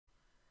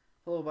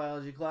Hello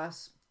biology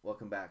class,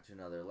 welcome back to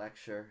another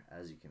lecture.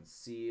 As you can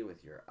see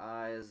with your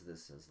eyes,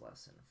 this is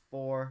lesson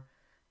 4,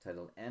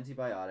 titled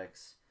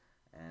Antibiotics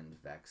and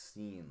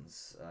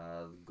Vaccines.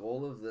 The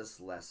goal of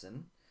this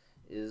lesson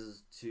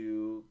is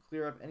to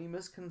clear up any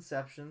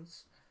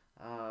misconceptions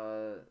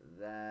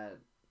that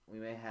we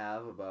may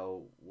have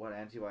about what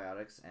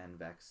antibiotics and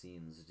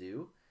vaccines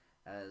do,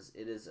 as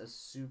it is a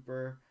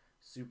super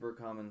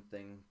common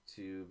thing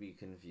to be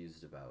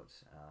confused about.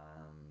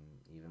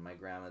 Even my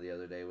grandma the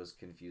other day was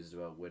confused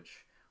about which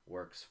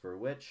works for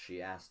which.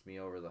 She asked me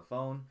over the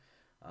phone.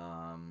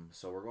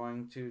 So we're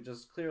going to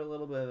just clear a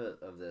little bit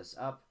of this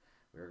up.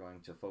 We're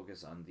going to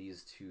focus on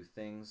these two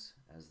things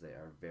as they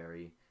are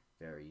very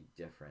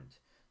different.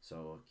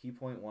 So key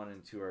point 1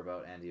 and 2 are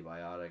about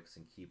antibiotics,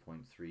 and key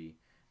point 3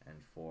 and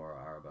 4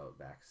 are about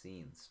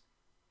vaccines.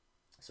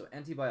 So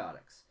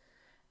antibiotics.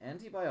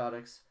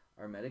 Antibiotics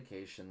are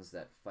medications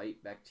that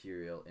fight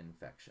bacterial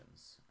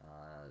infections.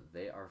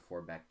 They are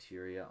for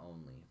bacteria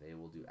only. They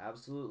will do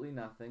absolutely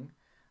nothing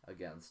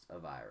against a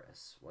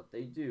virus. What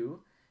they do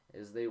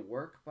is they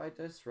work by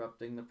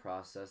disrupting the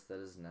process that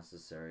is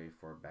necessary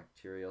for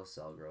bacterial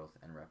cell growth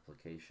and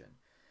replication.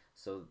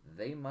 So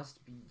they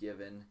must be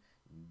given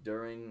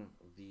during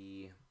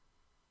the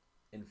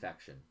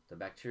infection. The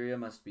bacteria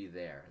must be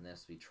there and they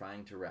must be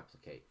trying to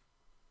replicate.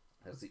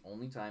 That's the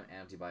only time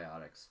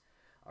antibiotics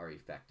are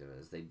effective,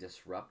 as they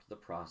disrupt the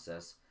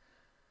process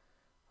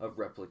of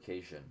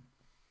replication.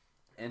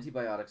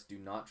 Antibiotics do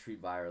not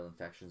treat viral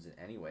infections in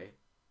any way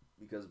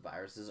because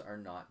viruses are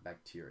not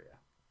bacteria.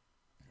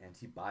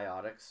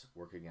 Antibiotics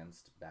work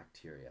against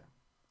bacteria.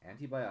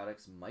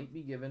 Antibiotics might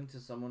be given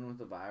to someone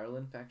with a viral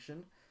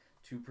infection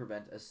to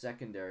prevent a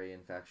secondary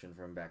infection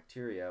from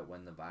bacteria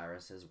when the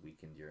virus has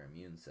weakened your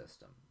immune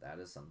system. That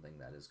is something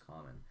that is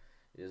common.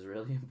 It is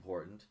really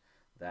important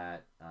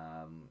that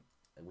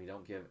we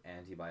don't give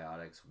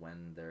antibiotics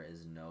when there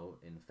is no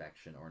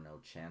infection or no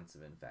chance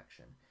of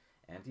infection.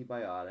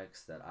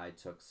 Antibiotics that I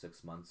took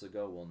 6 months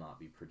ago will not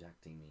be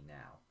protecting me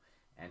now.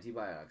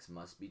 Antibiotics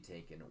must be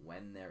taken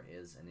when there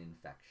is an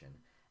infection,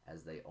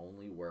 as they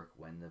only work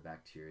when the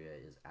bacteria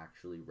is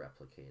actually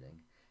replicating,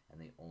 and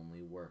they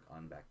only work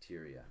on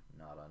bacteria,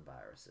 not on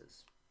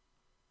viruses.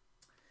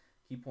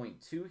 Key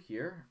point 2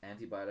 here,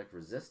 antibiotic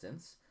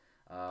resistance.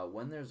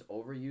 When there's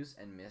overuse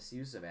and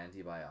misuse of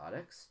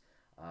antibiotics,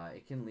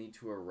 it can lead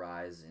to a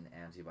rise in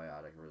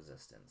antibiotic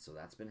resistance. So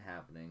that's been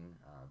happening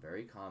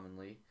very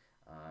commonly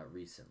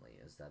recently,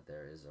 is that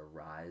there is a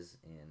rise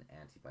in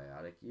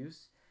antibiotic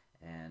use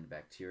and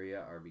bacteria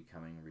are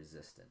becoming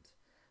resistant.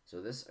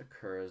 So this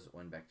occurs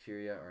when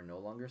bacteria are no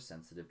longer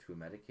sensitive to a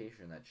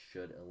medication that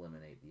should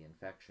eliminate the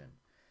infection.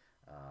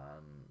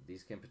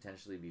 These can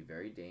potentially be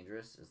very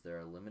dangerous, as there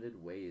are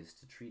limited ways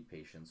to treat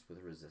patients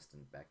with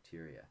resistant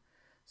bacteria.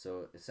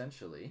 So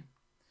essentially,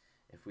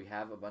 if we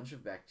have a bunch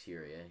of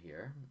bacteria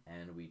here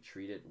and we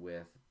treat it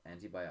with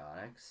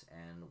antibiotics,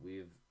 and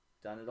we've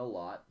done it a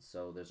lot,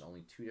 so there's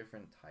only 2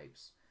 different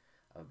types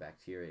of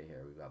bacteria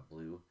here. We've got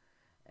blue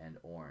and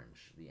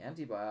orange. The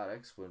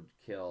antibiotics would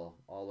kill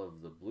all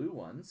of the blue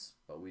ones,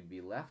 but we'd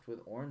be left with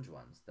orange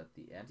ones that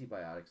the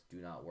antibiotics do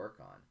not work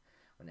on.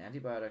 When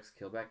antibiotics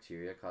kill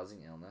bacteria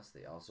causing illness,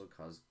 they also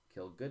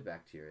kill good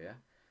bacteria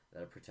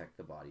that protect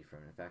the body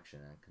from infection,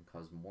 and can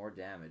cause more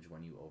damage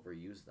when you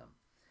overuse them.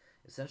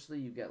 Essentially,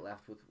 you get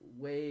left with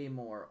way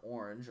more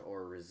orange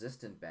or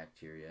resistant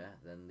bacteria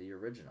than the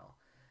original,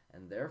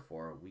 and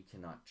therefore we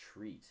cannot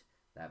treat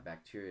that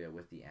bacteria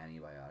with the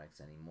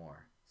antibiotics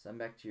anymore. Some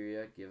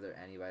bacteria give their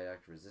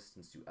antibiotic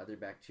resistance to other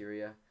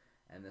bacteria,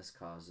 and this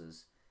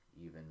causes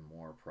even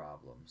more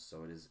problems.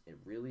 So it is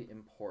really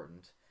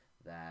important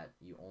that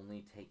you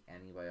only take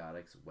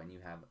antibiotics when you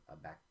have a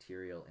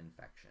bacterial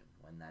infection,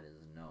 when that is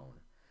known.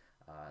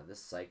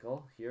 This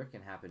cycle here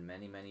can happen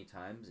many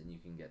times, and you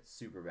can get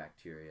super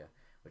bacteria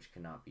which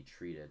cannot be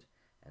treated,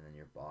 and then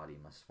your body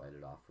must fight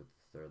it off with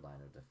the 3rd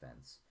line of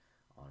defense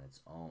on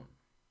its own.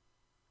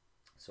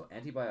 So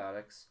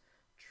antibiotics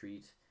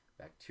treat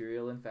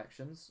bacterial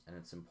infections, and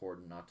it's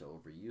important not to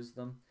overuse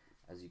them,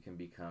 as you can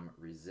become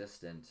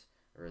resistant,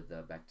 or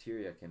the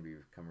bacteria can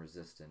become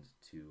resistant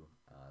to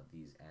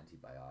these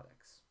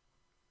antibiotics.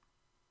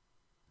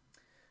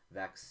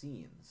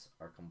 Vaccines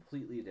are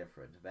completely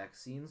different.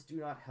 Vaccines do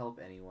not help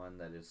anyone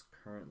that is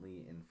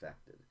currently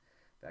infected.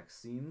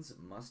 Vaccines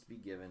must be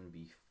given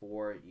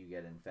before you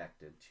get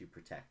infected to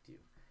protect you.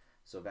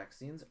 So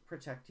vaccines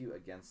protect you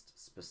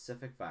against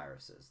specific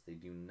viruses. They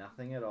do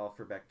nothing at all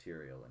for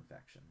bacterial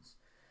infections.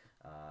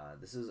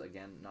 This is,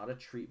 again, not a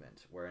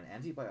treatment. Where an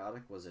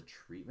antibiotic was a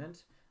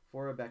treatment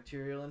for a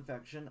bacterial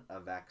infection, a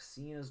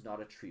vaccine is not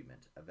a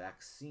treatment. A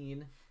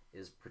vaccine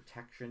is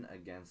protection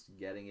against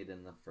getting it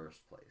in the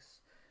first place.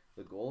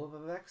 The goal of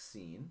a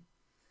vaccine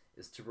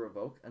is to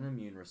provoke an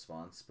immune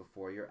response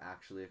before you're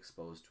actually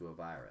exposed to a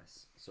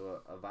virus.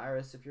 So a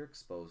virus, if you're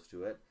exposed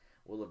to it,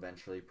 will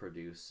eventually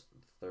produce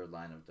the 3rd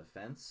line of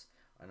defense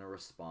and a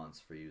response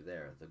for you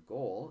there. The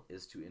goal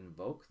is to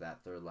invoke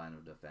that 3rd line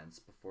of defense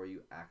before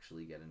you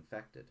actually get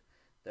infected.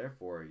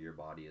 Therefore, your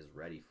body is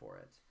ready for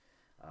it.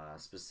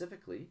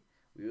 Specifically,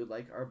 We would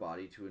like our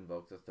body to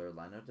invoke the third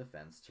line of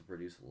defense to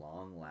produce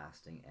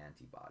long-lasting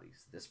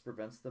antibodies. This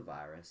prevents the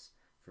virus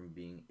from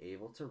being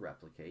able to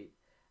replicate,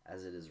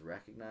 as it is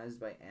recognized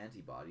by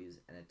antibodies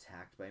and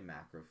attacked by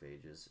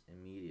macrophages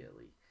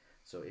immediately.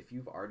 So if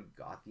you've already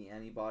got the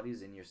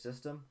antibodies in your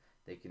system,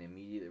 they can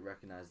immediately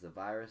recognize the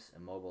virus,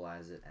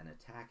 immobilize it, and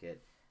attack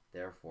it,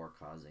 therefore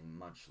causing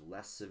much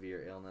less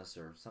severe illness,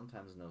 or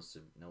sometimes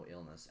no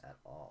illness at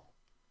all.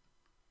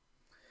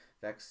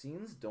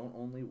 Vaccines don't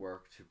only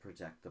work to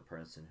protect the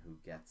person who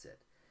gets it.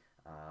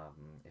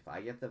 If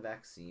I get the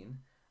vaccine,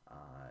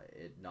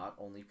 it not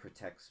only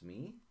protects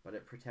me, but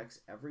it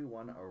protects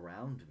everyone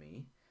around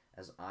me,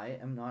 as I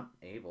am not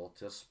able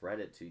to spread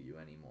it to you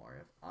anymore.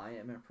 If I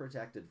am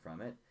protected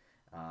from it,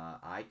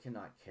 I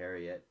cannot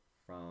carry it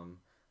from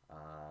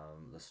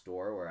the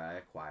store where I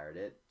acquired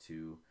it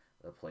to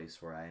the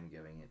place where I am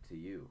giving it to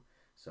you.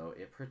 So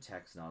it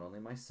protects not only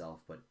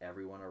myself, but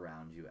everyone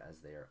around you, as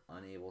they are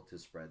unable to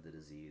spread the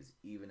disease,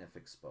 even if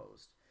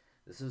exposed.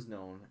 This is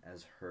known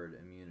as herd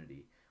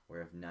immunity,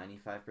 where if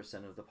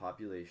 95% of the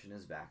population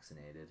is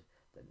vaccinated,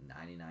 then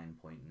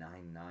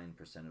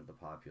 99.99% of the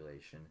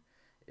population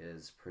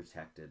is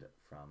protected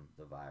from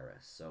the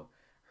virus. So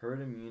herd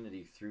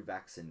immunity through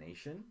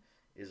vaccination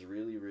is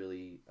really,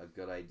 really a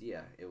good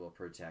idea. It will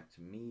protect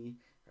me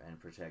and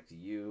protect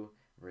you,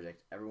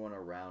 protect everyone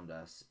around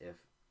us if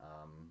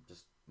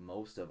just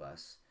most of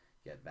us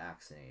get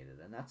vaccinated.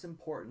 And that's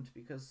important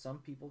because some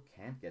people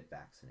can't get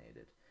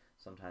vaccinated.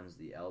 Sometimes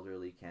the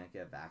elderly can't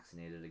get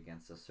vaccinated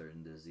against a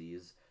certain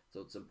disease,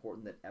 so it's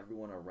important that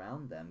everyone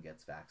around them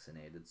gets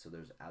vaccinated, so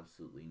there's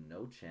absolutely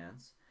no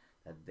chance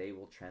that they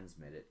will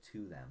transmit it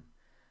to them.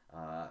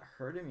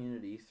 Herd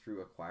immunity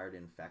through acquired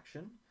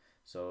infection,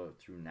 so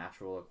through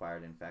natural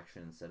acquired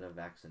infection instead of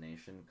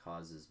vaccination,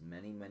 causes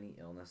many, many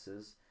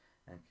illnesses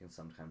and can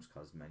sometimes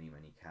cause many,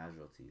 many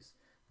casualties.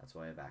 That's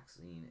why a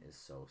vaccine is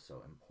so,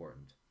 so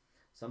important.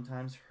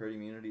 Sometimes herd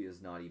immunity is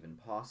not even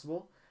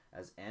possible,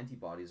 as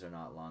antibodies are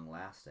not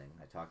long-lasting.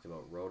 I talked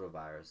about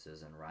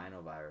rotaviruses and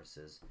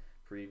rhinoviruses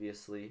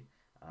previously.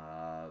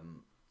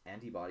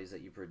 Antibodies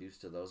that you produce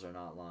to those are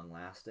not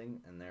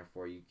long-lasting, and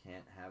therefore you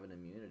can't have an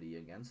immunity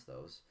against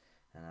those.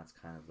 And that's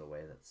kind of the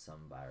way that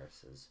some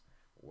viruses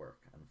work,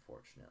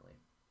 unfortunately.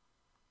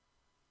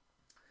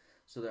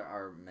 So there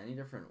are many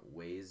different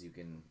ways you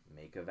can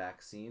make a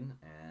vaccine,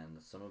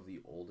 and some of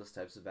the oldest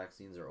types of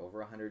vaccines are over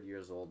 100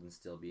 years old and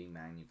still being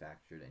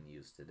manufactured and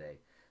used today.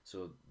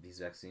 So these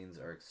vaccines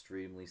are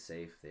extremely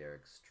safe, they are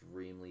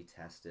extremely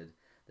tested,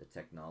 the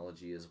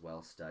technology is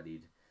well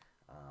studied.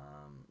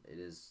 It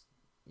is,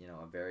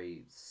 a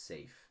very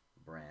safe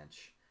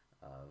branch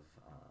of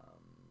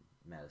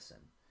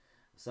medicine.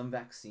 Some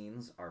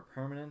vaccines are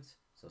permanent,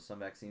 so some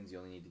vaccines you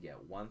only need to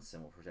get once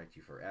and will protect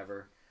you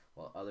forever,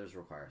 while others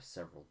require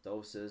several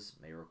doses,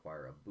 may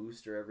require a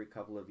booster every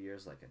couple of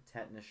years, like a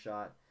tetanus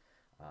shot.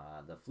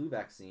 The flu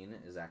vaccine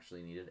is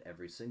actually needed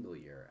every single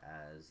year,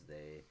 as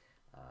they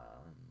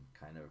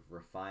kind of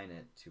refine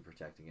it to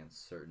protect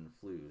against certain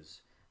flus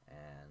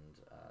and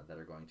that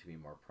are going to be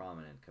more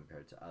prominent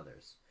compared to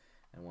others.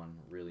 And one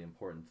really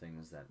important thing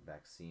is that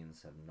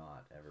vaccines have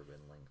not ever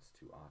been linked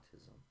to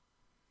autism.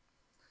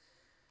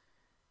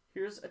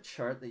 Here's a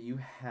chart that you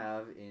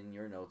have in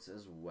your notes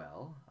as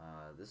well.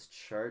 This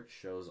chart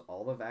shows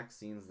all the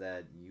vaccines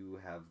that you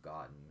have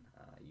gotten.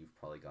 You've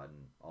probably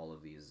gotten all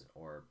of these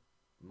or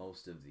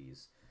most of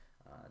these,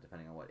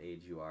 depending on what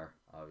age you are,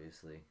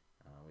 obviously.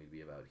 We'd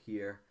be about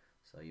here,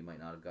 so you might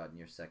not have gotten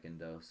your second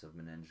dose of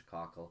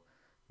meningococcal.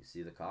 You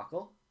see the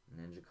cockle?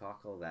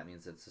 Meningococcal, that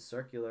means it's a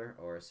circular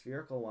or a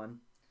spherical one.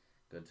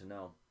 Good to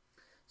know.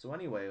 So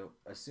anyway,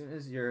 as soon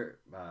as you're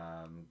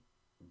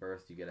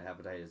birth, you get a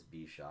hepatitis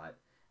B shot,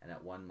 and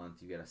at 1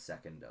 month you get a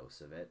second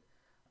dose of it.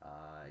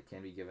 It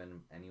can be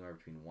given anywhere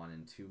between 1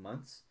 and 2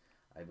 months.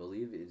 I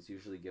believe it's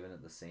usually given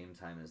at the same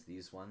time as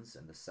these ones,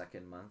 and the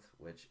second month,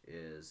 which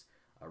is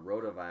a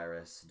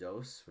rotavirus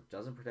dose, which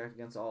doesn't protect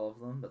against all of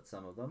them, but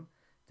some of them.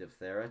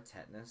 Diphtheria,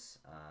 tetanus,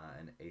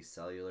 and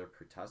acellular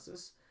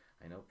pertussis.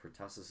 I know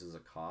pertussis is a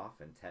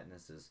cough, and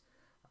tetanus is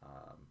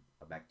a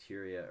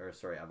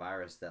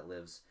virus that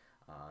lives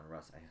on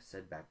rust. I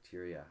said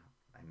bacteria.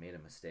 I made a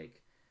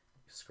mistake.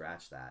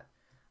 Scratch that.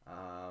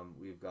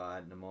 We've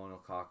got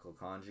pneumococcal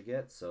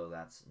conjugate, so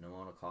that's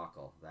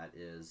pneumococcal. That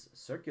is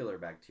circular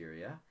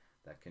bacteria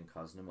that can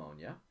cause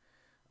pneumonia.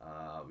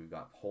 We've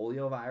got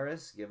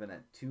poliovirus given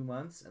at 2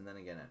 months, and then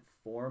again at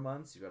 4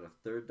 months. You've got a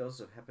third dose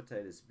of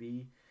hepatitis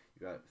B.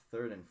 You've got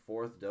third and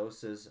fourth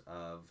doses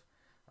of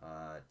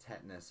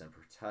tetanus and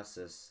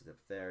pertussis,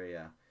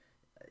 diphtheria.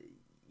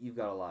 You've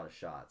got a lot of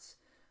shots.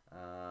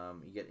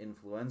 You get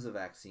influenza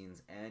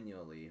vaccines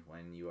annually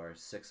when you are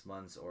 6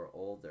 months or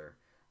older.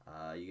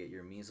 You get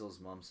your measles,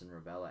 mumps, and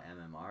rubella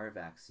MMR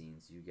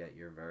vaccines. You get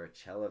your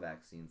varicella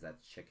vaccines.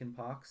 That's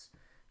chickenpox.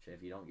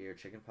 If you don't get your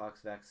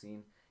chickenpox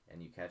vaccine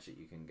and you catch it,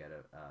 you can get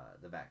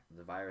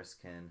the virus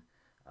can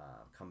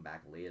come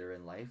back later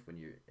in life when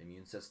your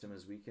immune system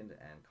is weakened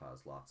and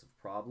cause lots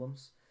of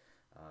problems,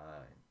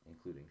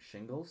 including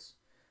shingles.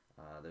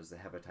 There's the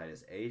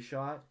hepatitis A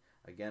shot.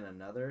 Again,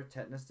 another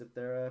tetanus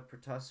diphtheria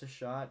pertussis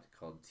shot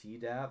called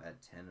Tdap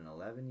at 10 and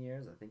 11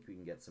 years. I think we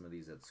can get some of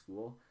these at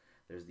school.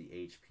 There's the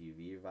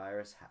HPV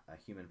virus, a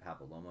human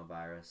papilloma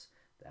virus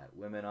that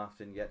women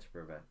often get to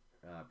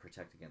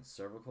protect against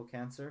cervical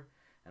cancer.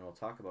 And we'll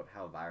talk about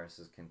how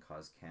viruses can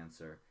cause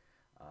cancer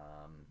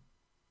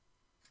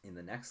in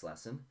the next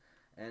lesson.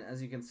 And as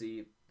you can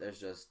see, there's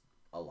just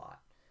a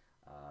lot.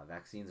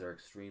 Vaccines are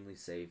extremely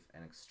safe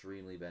and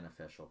extremely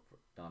beneficial,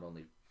 not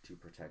only to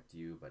protect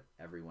you, but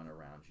everyone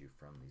around you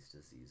from these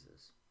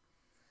diseases.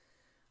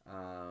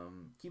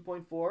 Key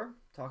point 4,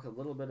 talk a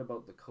little bit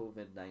about the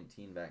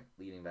COVID-19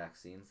 leading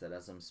vaccines that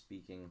as I'm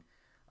speaking,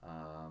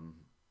 I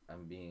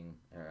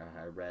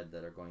read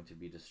that are going to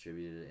be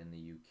distributed in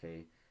the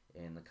UK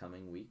in the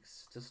coming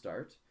weeks to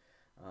start.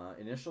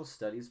 Initial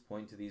studies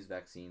point to these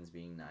vaccines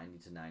being 90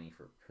 to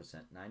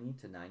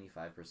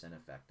 95%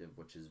 effective,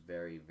 which is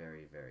very,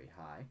 very, very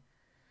high.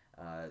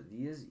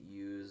 These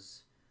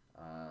use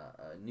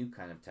a new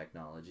kind of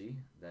technology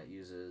that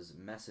uses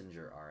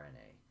messenger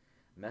RNA.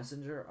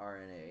 Messenger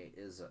RNA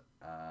is a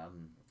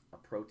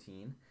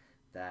protein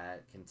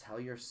that can tell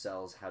your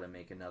cells how to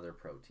make another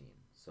protein.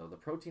 So the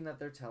protein that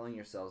they're telling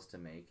your cells to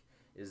make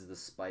is the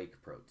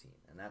spike protein,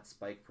 and that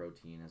spike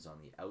protein is on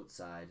the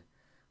outside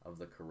of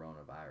the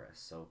coronavirus.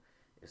 So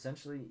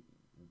essentially,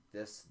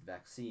 this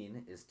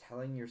vaccine is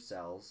telling your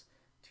cells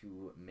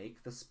to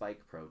make the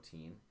spike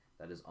protein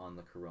that is on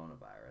the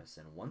coronavirus.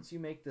 And once you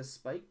make this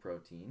spike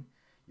protein,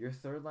 your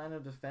third line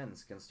of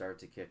defense can start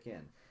to kick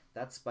in.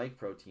 That spike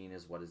protein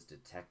is what is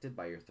detected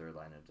by your third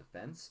line of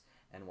defense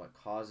and what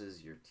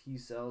causes your T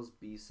cells,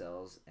 B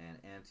cells, and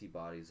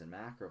antibodies and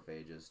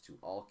macrophages to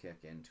all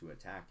kick in to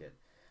attack it.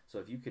 So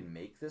if you can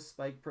make this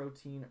spike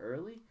protein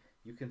early,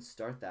 you can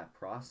start that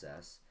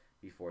process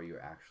before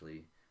you're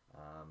actually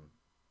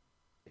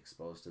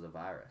exposed to the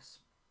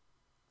virus.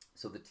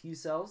 So the T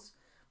cells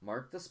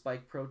mark the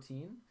spike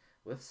protein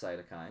with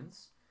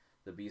cytokines.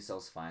 The B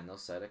cells find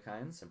those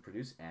cytokines and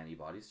produce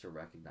antibodies to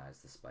recognize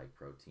the spike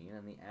protein,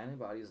 and the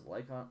antibodies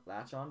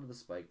latch onto the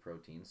spike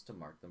proteins to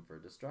mark them for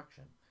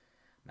destruction.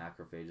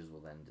 Macrophages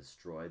will then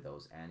destroy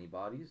those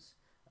antibodies,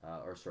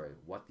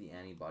 what the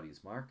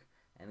antibodies mark,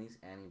 and these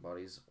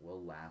antibodies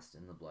will last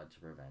in the blood to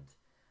prevent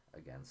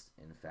against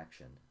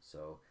infection.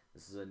 So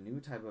this is a new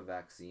type of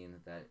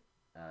vaccine that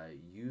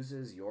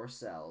uses your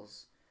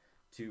cells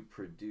to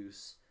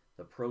produce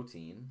the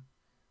protein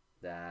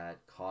that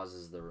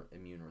causes the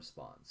immune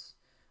response.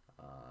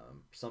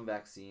 Some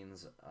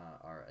vaccines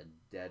are a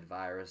dead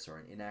virus or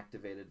an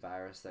inactivated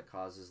virus that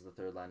causes the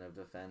third line of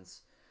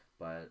defense,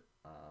 but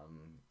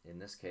in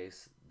this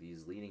case,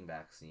 these leading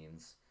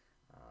vaccines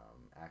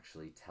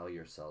actually tell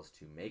your cells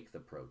to make the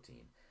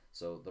protein.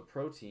 So the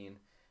protein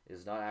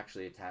is not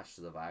actually attached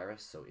to the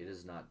virus, so it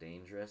is not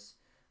dangerous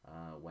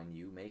when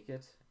you make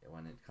it.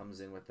 When it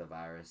comes in with the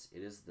virus,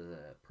 it is the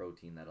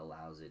protein that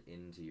allows it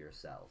into your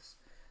cells.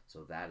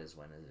 So that is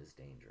when it is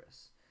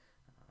dangerous.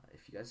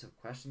 If you guys have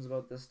questions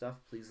about this stuff,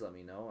 please let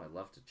me know. I'd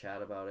love to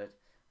chat about it.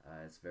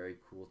 It's very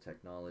cool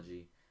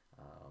technology.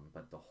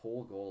 But the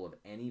whole goal of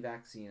any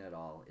vaccine at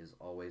all is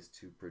always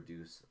to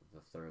produce the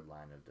third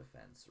line of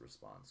defense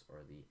response,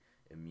 or the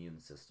immune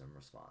system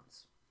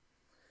response.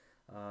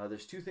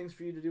 There's two things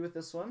for you to do with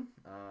this one.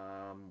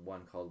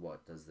 One called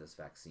what does this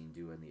vaccine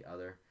do, and the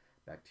other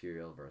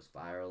bacterial versus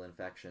viral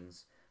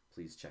infections.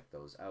 Please check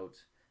those out.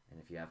 And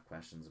if you have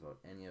questions about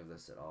any of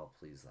this at all,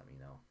 please let me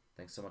know.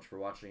 Thanks so much for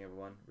watching,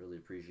 everyone. Really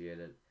appreciate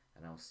it,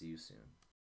 and I'll see you soon.